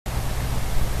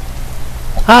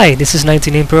Hi, this is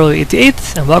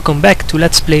 19Imperial88 and welcome back to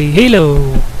Let's Play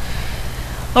Halo.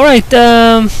 Alright,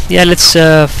 yeah, let's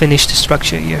finish the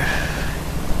structure here.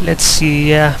 Let's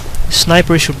see, yeah,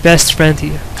 sniper is your best friend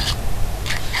here.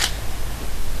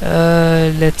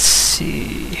 Let's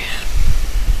see.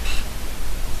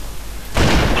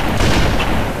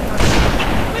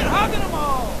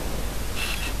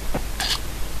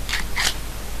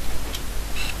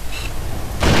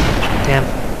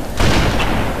 Damn.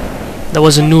 That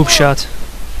was a noob shot.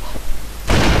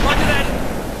 Roger that.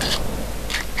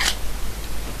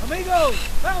 Amigo,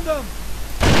 found them.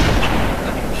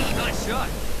 Nice shot.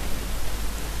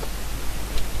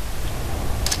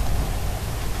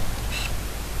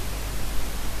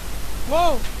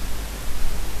 Whoa.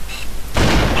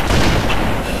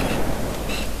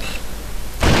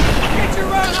 Get your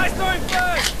run, I saw him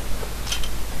first.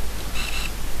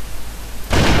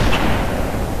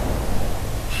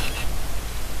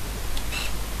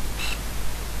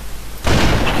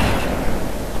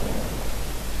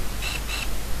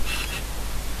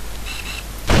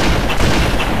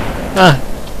 Ah,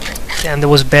 damn, that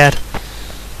was bad.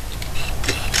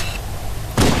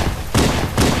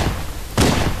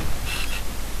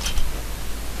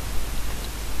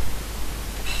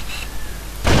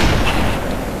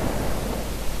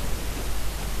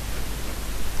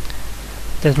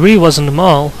 That really wasn't them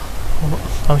all.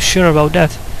 I'm sure about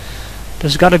that.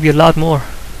 There's gotta be a lot more.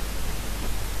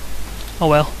 Oh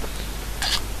well.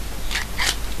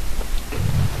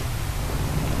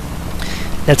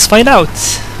 Let's find out.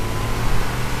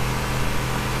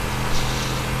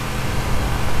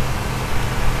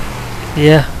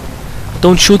 Yeah.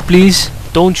 Don't shoot, please.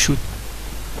 Don't shoot.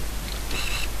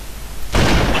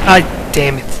 Ah,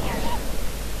 damn it.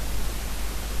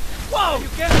 Whoa, you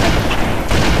get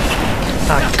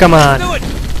Ah, come on. do it.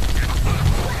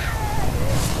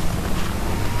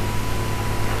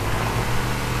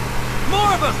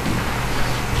 More of them.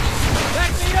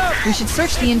 Back me up. We should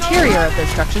search the interior of their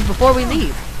structures before we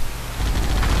leave.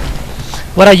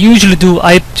 What I usually do,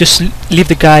 I just leave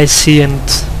the guys here and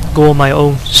go on my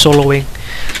own soloing.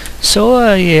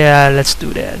 So yeah, let's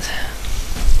do that.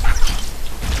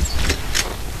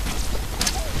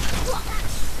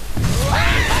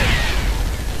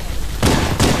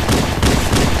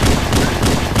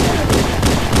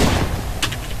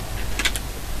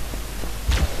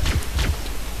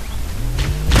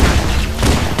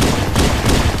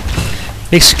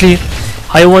 Basically,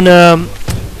 I wanna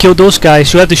kill those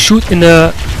guys. You have to shoot in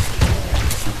the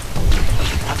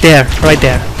there, right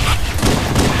there.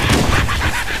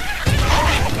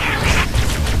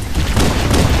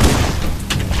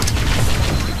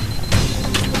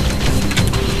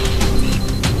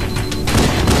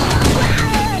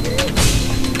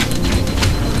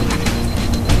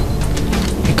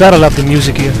 You gotta love the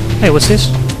music here. Hey, what's this?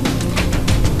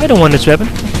 I don't want this weapon.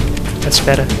 That's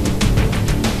better.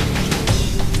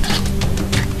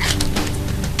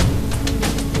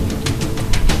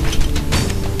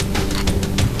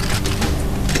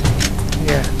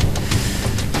 Yeah.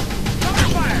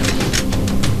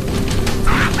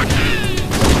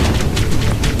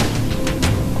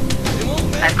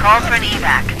 I've called for an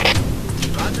evac.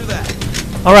 Roger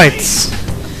that. Alright.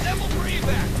 Level 3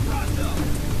 evac.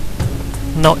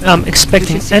 Roger. Now I'm We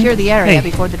expecting should secure the area hey.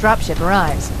 before the dropship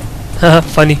arrives. Haha,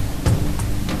 funny.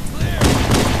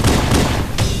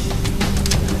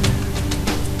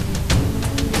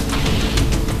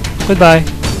 Goodbye.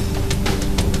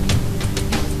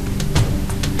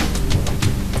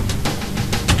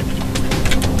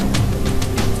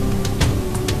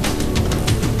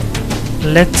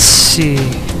 Let's see.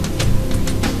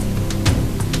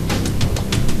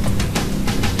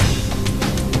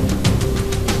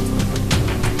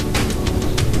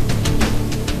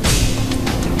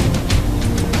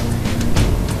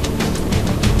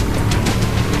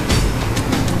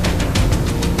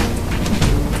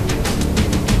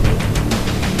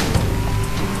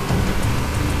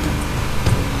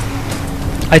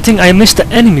 I think I missed the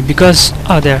enemy because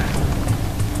there.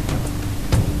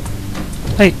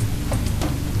 Hey,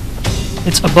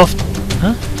 it's above.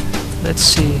 Huh? Let's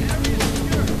see.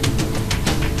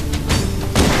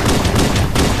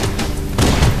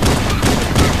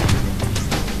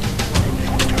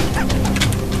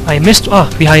 I missed.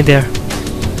 Behind there.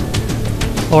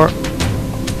 Or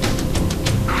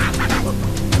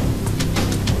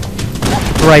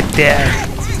right there.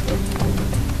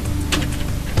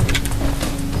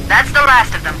 That's the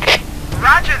last of them.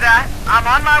 Roger that. I'm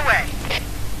on my way.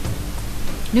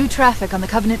 New traffic on the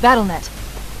Covenant BattleNet.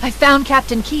 I found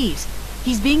Captain Keyes.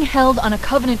 He's being held on a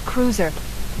Covenant cruiser,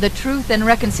 the Truth and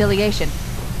Reconciliation,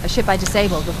 a ship I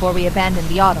disabled before we abandoned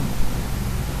the Autumn.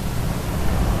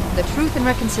 The Truth and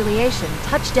Reconciliation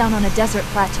touched down on a desert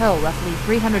plateau roughly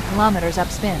 300 kilometers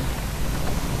upspin.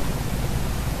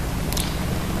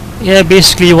 Yeah,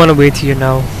 basically you want to wait here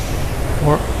now.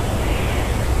 Or...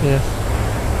 yeah.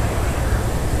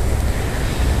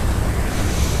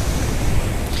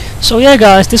 So yeah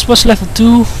guys, this was level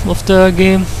 2 of the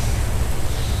game.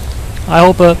 I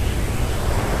hope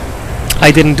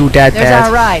I didn't do that There's bad.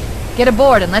 our ride. Get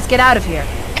aboard and let's get out of here.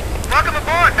 Welcome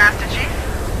aboard, Master Chief.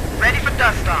 Ready for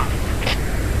dust off.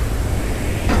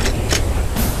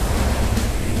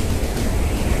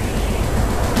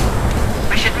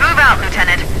 We should move out,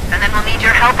 Lieutenant, and then we'll need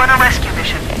your help on a rescue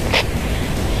mission.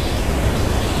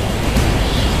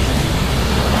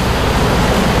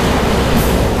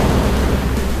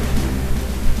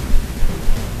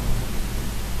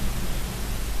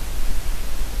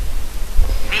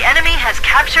 The enemy has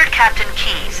captured Captain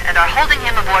Keyes and are holding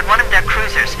him aboard one of their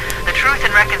cruisers, the Truth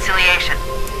and Reconciliation.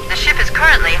 The ship is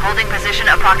currently holding position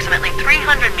approximately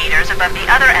 300 meters above the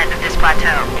other end of this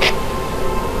plateau.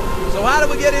 So how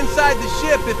do we get inside the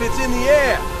ship if it's in the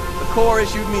air? The Corps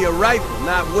issued me a rifle,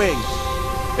 not wings.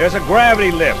 There's a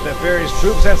gravity lift that ferries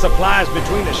troops and supplies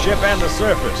between the ship and the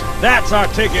surface. That's our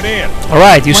ticket in.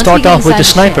 Alright, you Once start we get off with the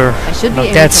inside sniper. ship, I should be But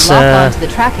able that's to lock onto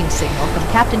the tracking signal from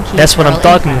Captain Keyes. that's what I'm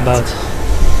Pearl talking implants. about.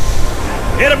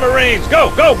 Hit 'em, Marines! Go,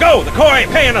 go, go! The Corps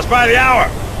ain't paying us by the hour!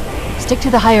 Stick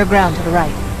to the higher ground to the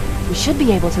right. We should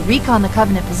be able to recon the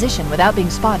Covenant position without being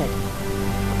spotted.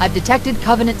 I've detected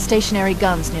Covenant stationary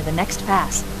guns near the next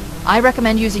pass. I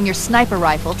recommend using your sniper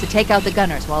rifle to take out the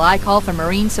gunners while I call for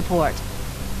Marine support.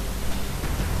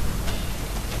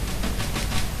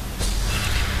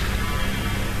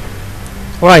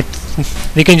 Alright,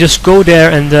 we can just go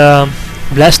there and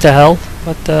blast the hell,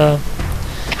 but Let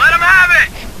them have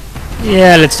it!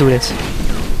 yeah, let's do it.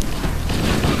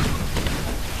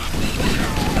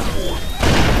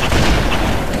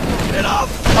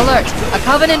 Alert! A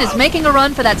Covenant is making a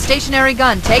run for that stationary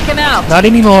gun. Take him out! Not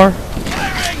anymore.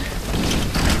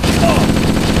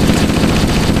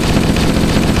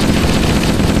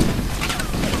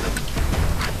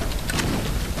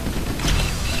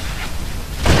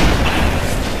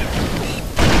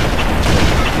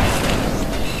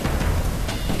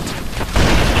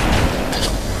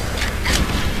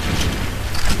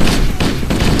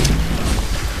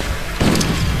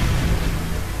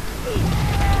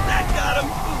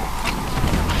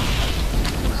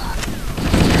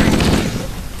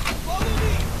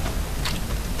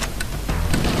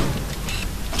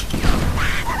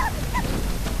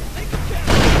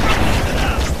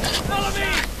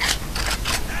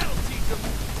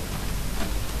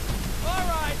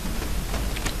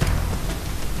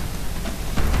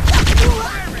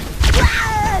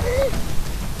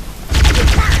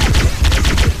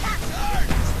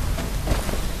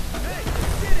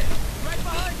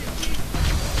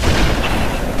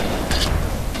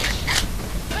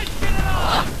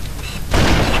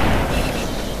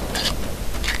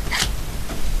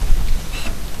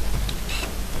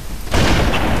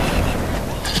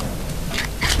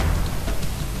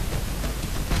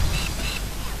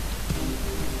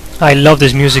 I love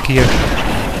this music here.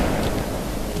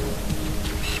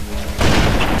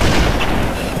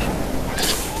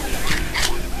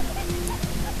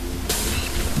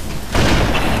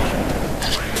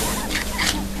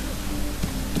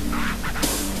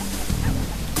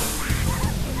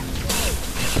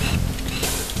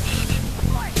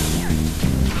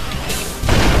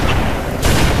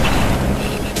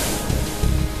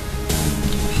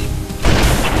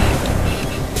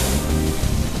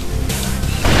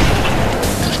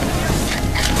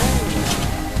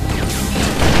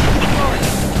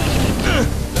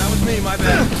 My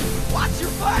bad. Watch your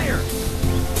fire!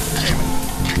 Damn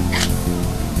it.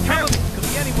 Cover me. Could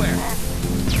be anywhere.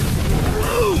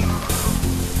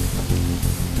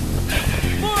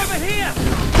 More of it here!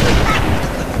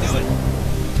 Let's do it.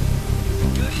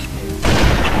 Good.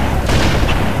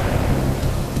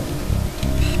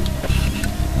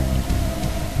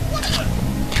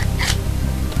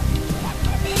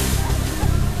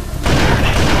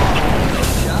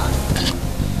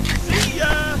 See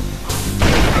ya!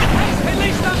 At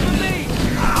least not for me!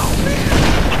 Oh, man!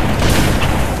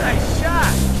 Nice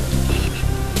shot!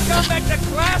 Come back to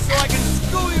class so I can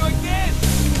school you again!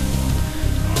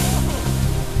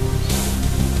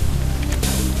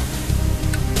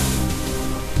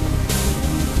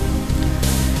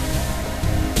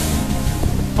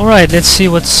 Alright, let's see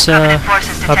what's Covenant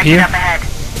forces up detected here. up ahead.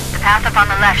 The path up on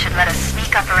the left should let us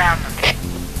sneak up around them.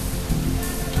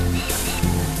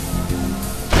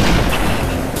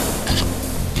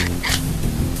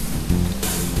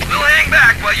 We'll hang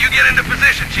back while you get into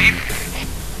position, Chief.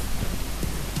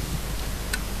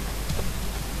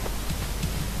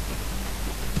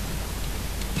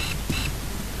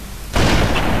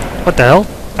 What the hell?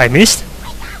 I missed?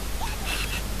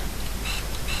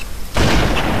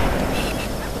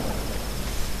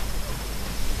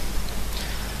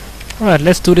 Alright,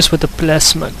 let's do this with the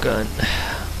plasma gun.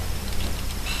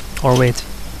 Or wait.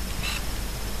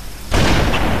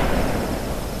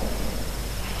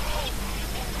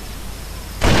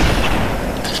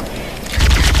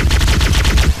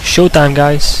 Showtime,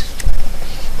 guys.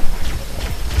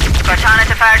 Cortana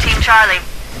to Fire Team Charlie.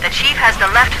 The Chief has the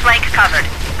left flank covered.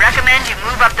 Recommend you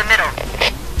move up the middle.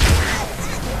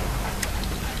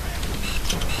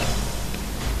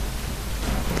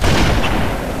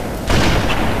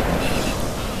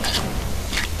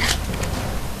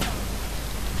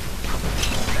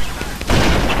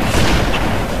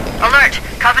 Alert!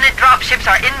 Covenant dropships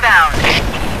are inbound.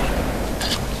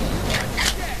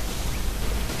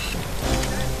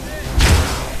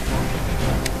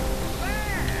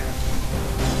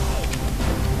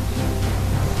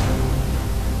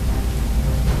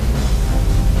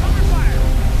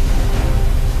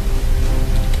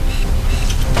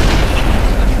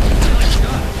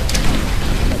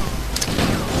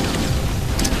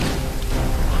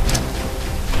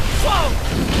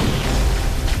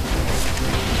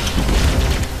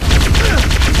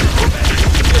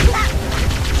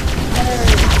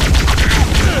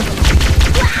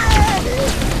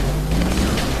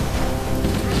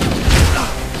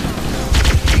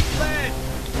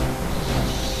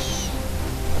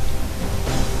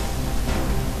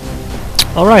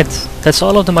 Alright, that's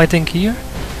all of them I think here.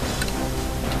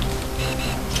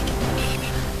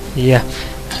 Yeah.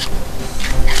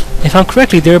 If I'm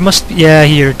correctly, there must be... yeah,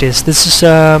 here it is. This is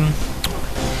how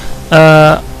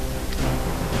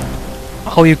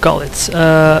you call it?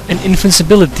 An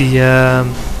invincibility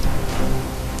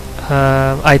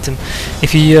item.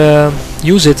 If you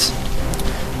use it,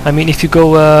 I mean, if you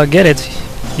go get it,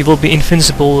 you will be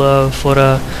invincible for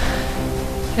a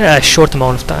short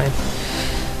amount of time.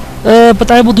 But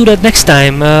I will do that next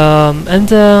time.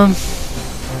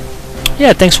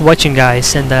 Yeah, thanks for watching,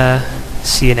 guys, and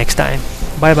see you next time.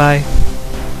 Bye bye.